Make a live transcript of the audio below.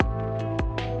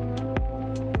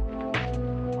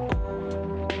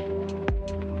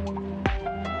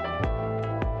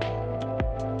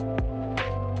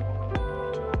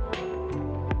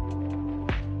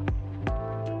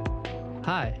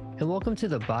welcome to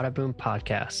the Bada Boom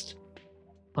Podcast.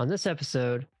 On this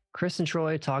episode, Chris and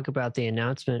Troy talk about the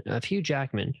announcement of Hugh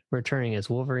Jackman returning as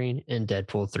Wolverine in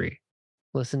Deadpool 3.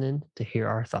 Listen in to hear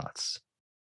our thoughts.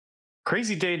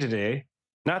 Crazy day today.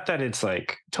 Not that it's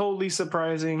like totally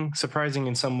surprising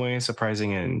in some ways,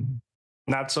 surprising in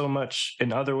not so much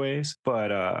in other ways,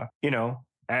 but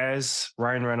as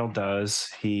Ryan Reynolds does,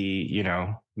 he,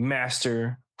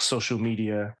 master social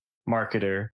media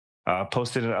marketer,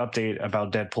 posted an update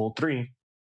about Deadpool 3.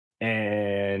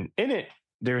 And in it,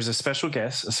 there's a special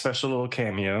guest, a special little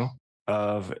cameo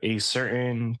of a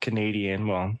certain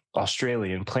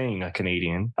Australian playing a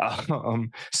Canadian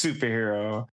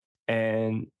superhero.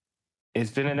 And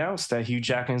it's been announced that Hugh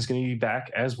Jackman is going to be back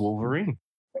as Wolverine.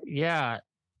 Yeah,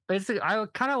 I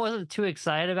kind of wasn't too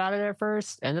excited about it at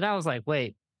first. And then I was like,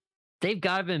 wait, they've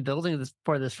got to been building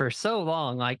this for so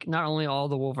long. Like, not only all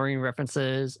the Wolverine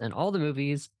references and all the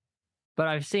movies, but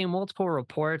I've seen multiple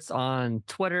reports on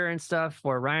Twitter and stuff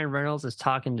where Ryan Reynolds is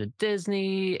talking to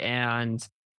Disney, and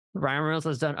Ryan Reynolds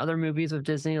has done other movies with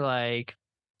Disney like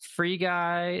Free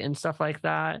Guy and stuff like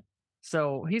that.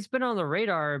 So he's been on the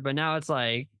radar, but now it's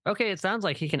like, okay, it sounds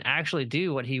like he can actually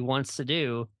do what he wants to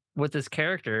do with this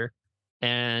character.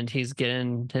 And he's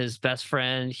getting his best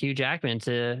friend, Hugh Jackman,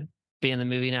 to be in the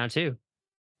movie now too.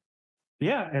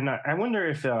 Yeah, and I wonder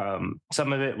if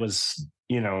some of it was,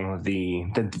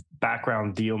 the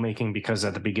background deal making, because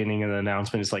at the beginning of the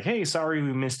announcement, it's like, hey, sorry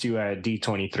we missed you at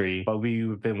D23, but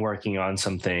we've been working on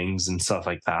some things and stuff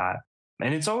like that.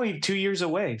 And it's only 2 years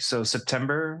away. So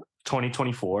September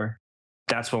 2024,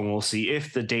 that's when we'll see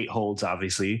if the date holds,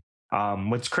 obviously.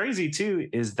 What's crazy too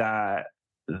is that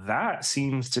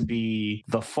seems to be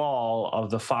the fall of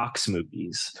the Fox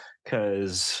movies,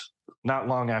 because not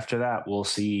long after that, we'll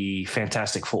see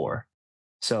Fantastic Four.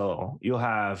 So you'll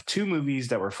have two movies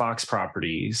that were Fox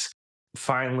properties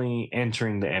finally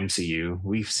entering the MCU.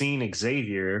 We've seen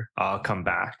Xavier come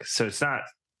back. So it's not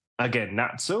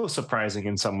so surprising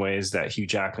in some ways that Hugh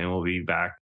Jackman will be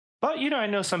back. But, I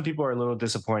know some people are a little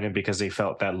disappointed because they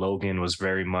felt that Logan was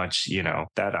very much,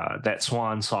 that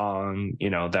swan song,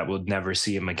 that we'll never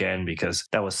see him again, because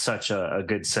that was such a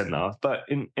good send-off. But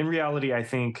in reality, I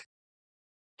think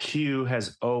Hugh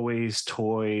has always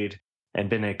toyed and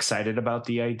been excited about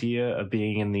the idea of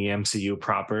being in the MCU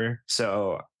proper.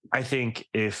 So I think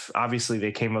if obviously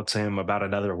they came up to him about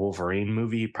another Wolverine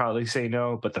movie, he'd probably say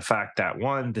no. But the fact that,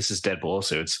 one, this is Deadpool,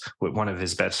 so it's with one of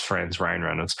his best friends, Ryan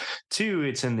Reynolds. Two,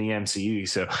 it's in the MCU,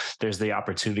 so there's the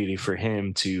opportunity for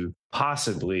him to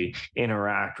possibly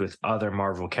interact with other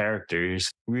Marvel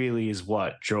characters, really is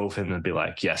what drove him to be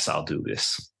like, yes, I'll do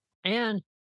this. And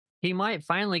he might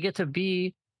finally get to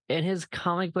be in his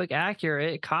comic book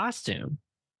accurate costume.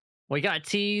 We got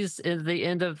teased at the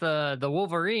end of the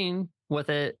Wolverine with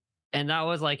it, and that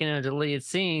was like in a deleted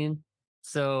scene.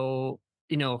 So,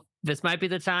 this might be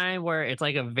the time where it's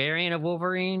like a variant of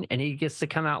Wolverine and he gets to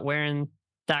come out wearing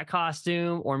that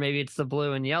costume, or maybe it's the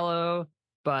blue and yellow,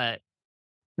 but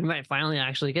we might finally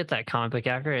actually get that comic book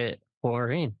accurate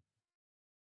Wolverine.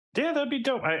 Yeah, that'd be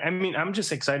dope. I mean, I'm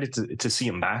just excited to see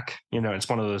him back. It's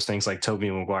one of those things like Tobey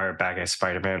Maguire back as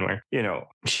Spider-Man, where,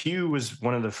 Hugh was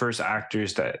one of the first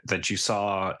actors that you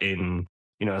saw in,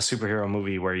 a superhero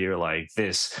movie where you're like,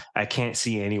 I can't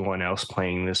see anyone else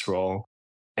playing this role.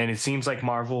 And it seems like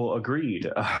Marvel agreed,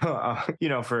 for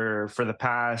the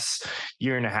past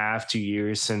year and a half, 2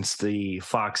 years since the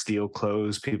Fox deal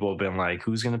closed, people have been like,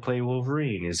 who's going to play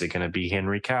Wolverine? Is it going to be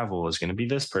Henry Cavill? Is it going to be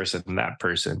this person, that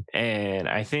person? And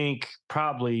I think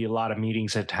probably a lot of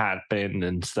meetings had happened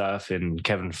and stuff. And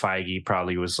Kevin Feige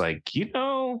probably was like,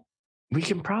 we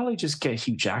can probably just get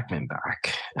Hugh Jackman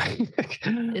back.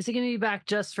 Is he going to be back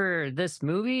just for this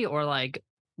movie, or like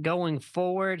going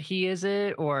forward he is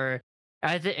it? Or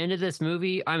at the end of this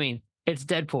movie, I mean, it's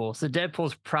Deadpool. So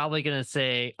Deadpool's probably going to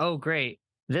say, oh, great,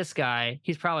 this guy,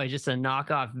 he's probably just a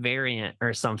knockoff variant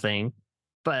or something.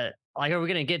 But like, are we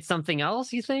going to get something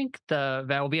else, you think? That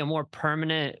will be a more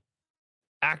permanent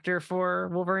actor for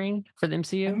Wolverine for the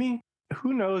MCU? I mean,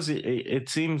 who knows? It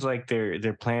seems like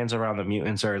their plans around the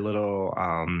mutants are a little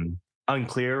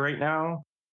unclear right now.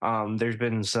 There's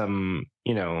been some,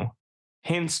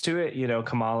 hints to it.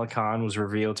 Kamala Khan was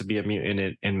revealed to be a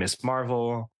mutant in Miss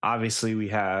Marvel. Obviously, we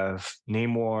have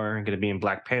Namor going to be in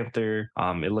Black Panther.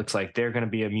 It looks like they're going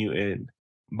to be a mutant,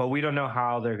 but we don't know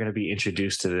how they're going to be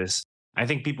introduced to this. I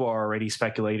think people are already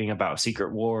speculating about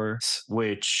Secret Wars,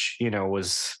 which,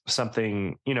 was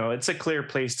something, it's a clear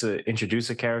place to introduce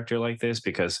a character like this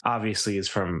because obviously it's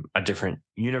from a different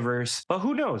universe. But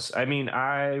who knows? I mean,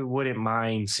 I wouldn't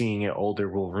mind seeing an older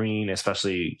Wolverine,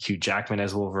 especially Hugh Jackman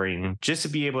as Wolverine, just to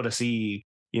be able to see,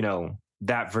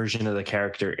 that version of the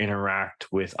character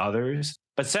interact with others.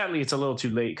 But sadly, it's a little too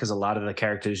late because a lot of the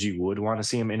characters you would want to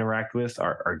see him interact with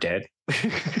are dead,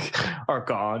 are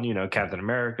gone. You know, Captain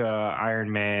America,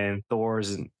 Iron Man,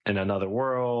 Thor's in another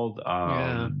world.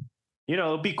 Yeah. You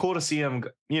know, it'd be cool to see him.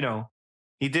 You know,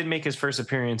 he did make his first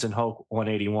appearance in Hulk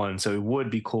 181, so it would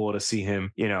be cool to see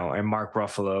him. You know, and Mark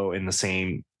Ruffalo in the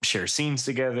same share scenes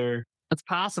together. It's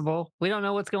possible. We don't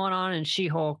know what's going on in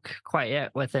She-Hulk quite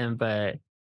yet with him, but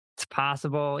it's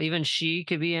possible. Even she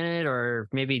could be in it, or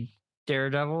maybe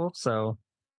Daredevil. So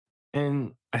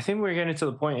And I think we're getting to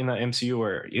the point in the MCU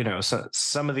where, you know,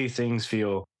 some of these things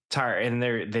feel tired, and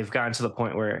they've gotten to the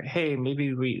point where, hey,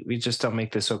 maybe we just don't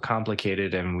make this so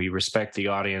complicated, and we respect the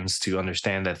audience to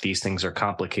understand that these things are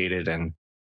complicated, and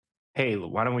hey,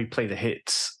 why don't we play the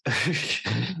hits?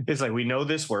 It's like, we know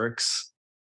this works.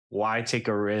 Why take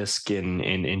a risk in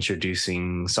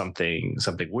introducing something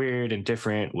weird and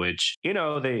different, which, you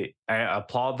know, I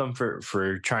applaud them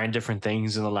for trying different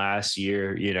things in the last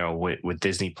year, you know, with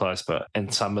Disney Plus, but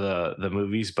and some of the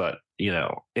movies, but you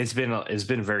know, it's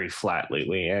been very flat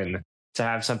lately. And to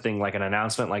have something like an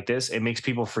announcement like this, it makes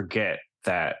people forget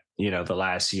that, you know, the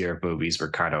last year of movies were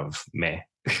kind of meh.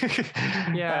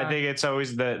 I yeah, think it's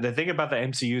always the thing about the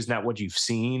MCU is not what you've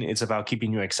seen. It's about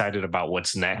keeping you excited about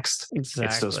what's next. It's those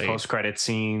exactly. post credit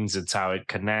scenes. It's how it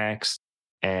connects.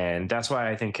 And that's why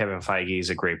I think Kevin Feige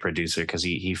is a great producer, because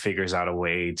he figures out a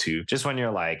way to, just when you're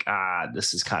like,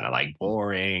 this is kind of like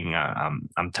boring.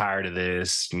 I'm tired of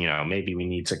this. You know, maybe we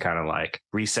need to kind of like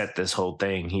reset this whole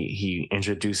thing. He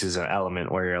introduces an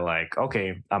element where you're like,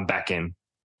 okay, I'm back in.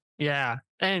 Yeah.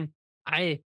 And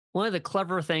I one of the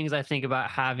clever things I think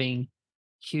about having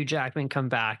Hugh Jackman come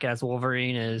back as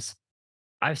Wolverine is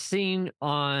I've seen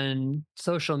on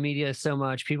social media so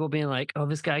much people being like, "Oh,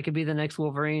 this guy could be the next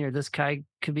Wolverine, or this guy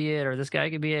could be it, or this guy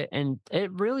could be it," and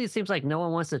it really seems like no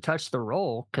one wants to touch the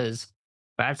role because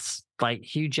that's like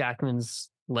Hugh Jackman's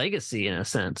legacy in a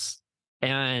sense.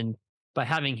 And by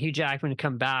having Hugh Jackman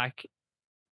come back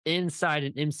inside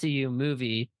an MCU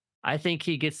movie, I think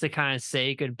he gets to kind of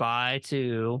say goodbye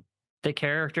to the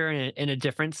character in a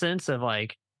different sense of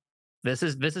like, this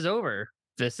is over.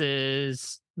 This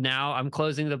is now I'm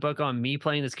closing the book on me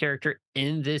playing this character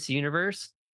in this universe,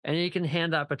 and you can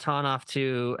hand that baton off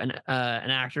to an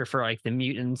actor for like the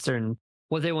mutants and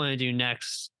what they want to do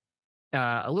next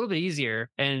a little bit easier,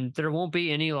 and there won't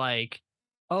be any like,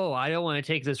 oh, I don't want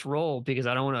to take this role because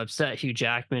I don't want to upset Hugh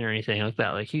Jackman or anything like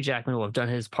that. Like Hugh Jackman will have done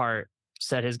his part,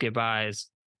 said his goodbyes,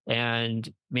 and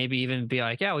maybe even be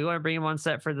like, yeah, we want to bring him on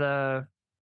set for the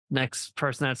next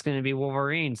person that's going to be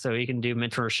Wolverine, so he can do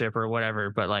mentorship or whatever.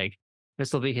 But like,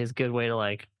 this will be his good way to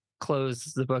like close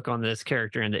the book on this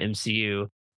character in the MCU,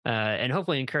 and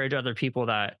hopefully encourage other people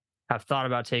that have thought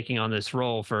about taking on this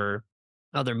role for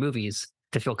other movies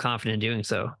to feel confident in doing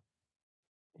so.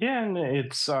 Yeah, and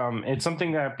it's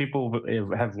something that people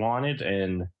have wanted,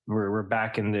 and we're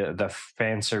back in the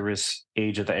fan service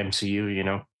age of the MCU. You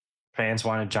know, fans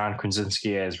wanted John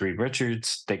Krasinski as Reed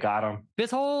Richards. They got him. This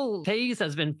whole phase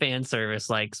has been fan service.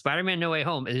 Like Spider-Man No Way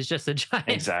Home is just a giant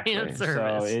fan Exactly. So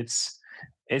service.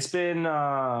 it's been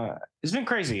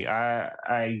crazy.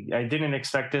 I didn't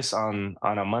expect this on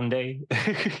a Monday.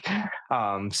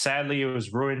 Sadly, it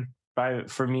was ruined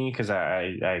for me because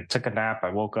I took a nap. I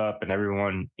woke up, and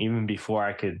everyone, even before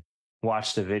I could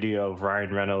watch the video of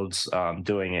Ryan Reynolds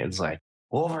doing it, it's like,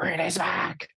 Wolverine is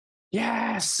back.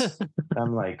 Yes.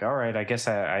 I'm like, all right, I guess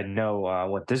I know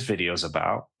what this video is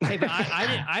about. Hey, but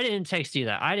I didn't text you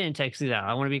that. I didn't text you that.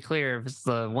 I want to be clear. If it's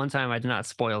the one time I did not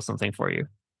spoil something for you.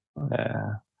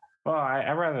 Yeah. Well,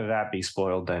 I'd rather that be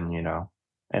spoiled than, you know,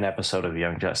 an episode of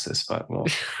Young Justice, but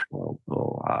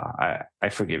I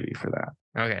forgive you for that.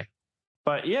 Okay.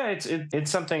 But yeah,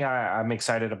 it's something I'm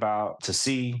excited about to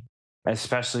see,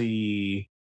 especially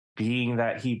being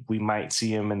that we might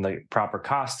see him in the proper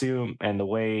costume, and the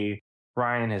way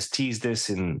Ryan has teased this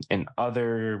in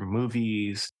other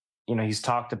movies. You know, he's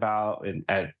talked about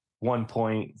at one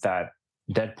point that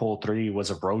Deadpool 3 was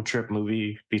a road trip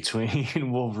movie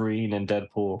between Wolverine and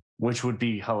Deadpool, which would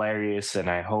be hilarious. And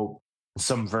I hope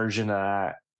some version of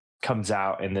that comes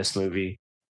out in this movie.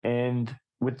 And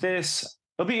with this,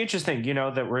 it'll be interesting, you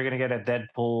know, that we're going to get a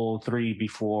Deadpool 3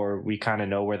 before we kind of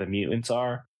know where the mutants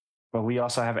are. But we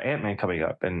also have Ant-Man coming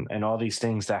up, and all these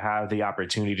things that have the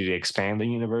opportunity to expand the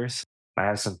universe. I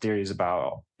have some theories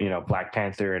about, you know, Black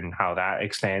Panther and how that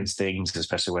expands things,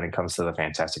 especially when it comes to the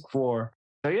Fantastic Four.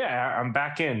 So yeah, I'm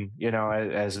back in, you know,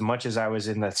 as much as I was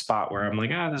in that spot where I'm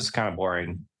like, this is kind of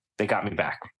boring. They got me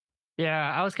back.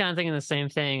 Yeah, I was kind of thinking the same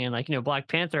thing. And like, Black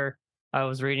Panther, I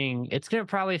was reading, it's gonna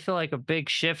probably feel like a big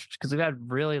shift because we've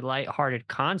had really lighthearted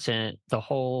content the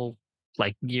whole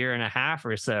like year and a half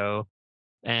or so.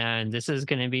 And this is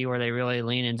going to be where they really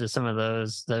lean into some of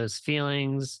those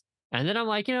feelings. And then I'm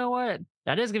like, you know what?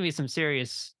 That is going to be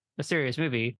a serious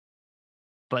movie.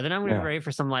 But then I'm going to be Yeah. ready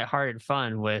for some lighthearted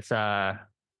fun with Deadpool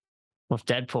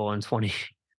in 20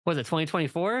 was it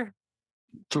 2024?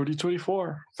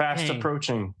 2024, fast Dang.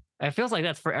 approaching. It feels like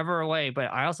that's forever away,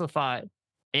 but I also thought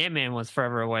Ant-Man was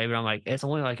forever away, but I'm like, it's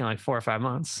only like in like 4 or 5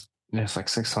 months. Yeah, it's like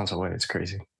 6 months away. It's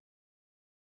crazy.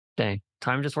 Dang.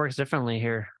 Time just works differently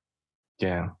here.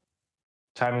 Yeah.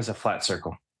 Time is a flat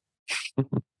circle.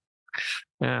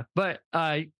 Yeah. But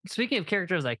speaking of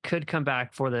characters that could come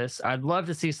back for this, I'd love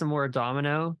to see some more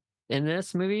Domino in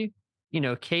this movie. You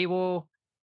know, Cable,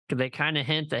 they kind of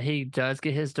hint that he does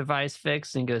get his device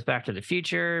fixed and goes back to the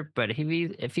future. But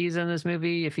if he's in this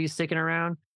movie, if he's sticking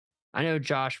around, I know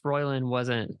Josh Brolin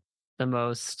wasn't the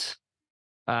most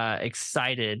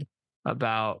excited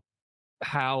about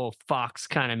how Fox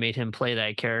kind of made him play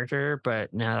that character,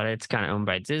 but now that it's kind of owned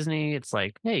by Disney, it's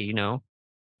like, hey, you know,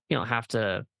 you don't have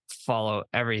to follow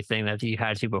everything that you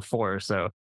had to before. So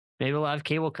maybe we'll have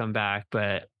Cable come back,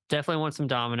 but definitely want some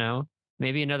Domino.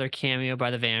 Maybe another cameo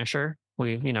by the Vanisher.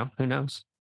 You know, who knows?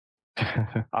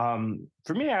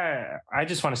 For me, I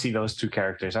just want to see those two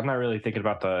characters. I'm not really thinking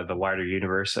about the wider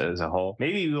universe as a whole.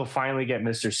 Maybe we'll finally get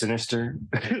Mr. Sinister.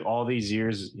 All these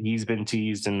years he's been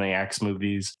teased in the X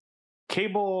movies.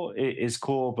 Cable is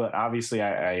cool, but obviously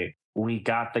we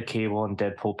got the Cable and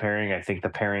Deadpool pairing. I think the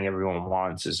pairing everyone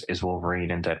wants is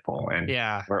Wolverine and Deadpool, and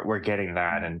Yeah. we're getting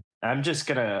that. And I'm just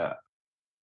gonna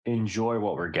enjoy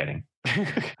what we're getting.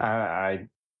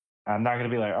 I'm not gonna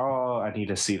be like, oh, I need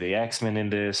to see the X-Men in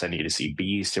this. I need to see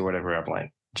Beast or whatever. I'm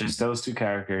like, just those two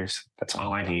characters. That's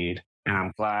all I need. And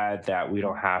I'm glad that we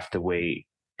don't have to wait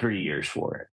 3 years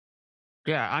for it.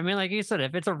 Yeah. I mean, like you said,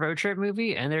 if it's a road trip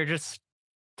movie and they're just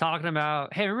talking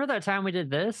about, hey, remember that time we did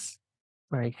this?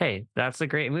 Like, hey, that's a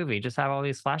great movie. Just have all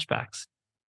these flashbacks.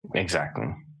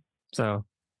 Exactly. So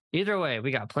either way,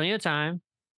 we got plenty of time.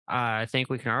 I think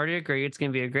we can already agree it's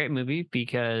going to be a great movie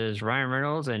because Ryan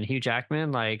Reynolds and Hugh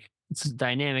Jackman, like, it's a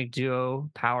dynamic duo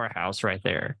powerhouse right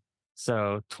there.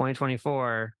 So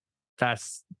 2024,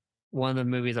 that's one of the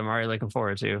movies I'm already looking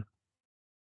forward to.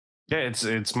 Yeah,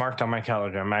 it's marked on my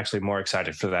calendar. I'm actually more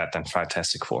excited for that than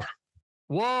Fantastic Four.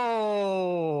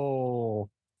 Whoa!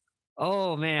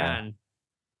 Oh man!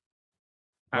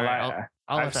 All Well, right,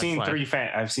 I'll let I've that seen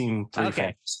slide. I've seen three Okay.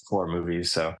 Fantastic Four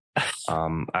movies, so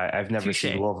I've never Touche.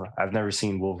 seen I've never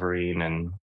seen Wolverine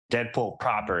and Deadpool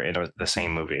proper in the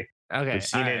same movie. Okay, We've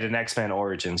seen all it right. in X-Men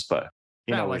Origins, but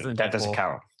you That know wasn't that doesn't Deadpool.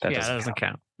 count. That doesn't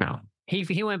count. No,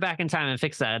 he went back in time and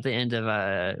fixed that at the end of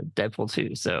Deadpool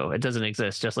 2, so it doesn't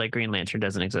exist. Just like Green Lantern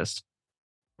doesn't exist.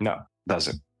 No,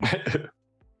 doesn't.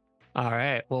 All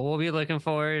right. Well, we'll be looking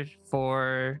forward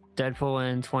for Deadpool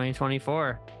in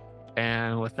 2024,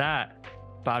 and with that,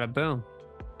 bada boom.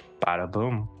 Bada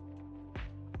boom.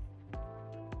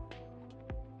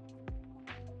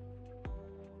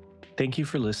 Thank you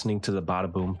for listening to the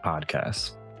Bada Boom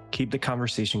podcast. Keep the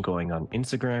conversation going on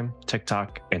Instagram,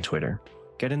 TikTok, and Twitter.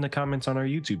 Get in the comments on our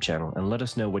YouTube channel and let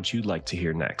us know what you'd like to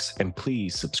hear next. And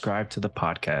please subscribe to the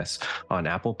podcast on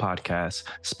Apple Podcasts,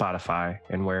 Spotify,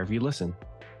 and wherever you listen.